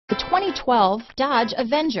2012 Dodge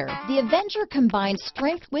Avenger. The Avenger combines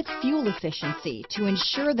strength with fuel efficiency to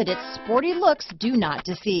ensure that its sporty looks do not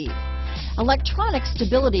deceive. Electronic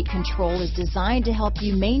stability control is designed to help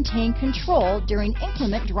you maintain control during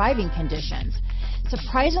inclement driving conditions.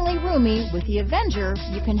 Surprisingly roomy, with the Avenger,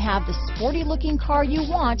 you can have the sporty looking car you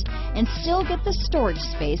want and still get the storage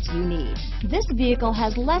space you need. This vehicle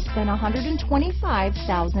has less than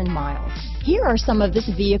 125,000 miles. Here are some of this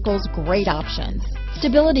vehicle's great options: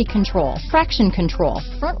 stability control, traction control,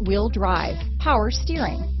 front wheel drive, power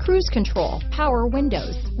steering, cruise control, power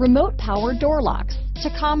windows, remote power door locks,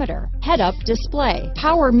 tachometer, head-up display,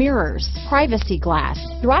 power mirrors, privacy glass.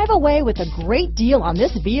 Drive away with a great deal on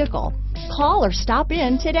this vehicle. Call or stop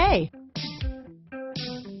in today.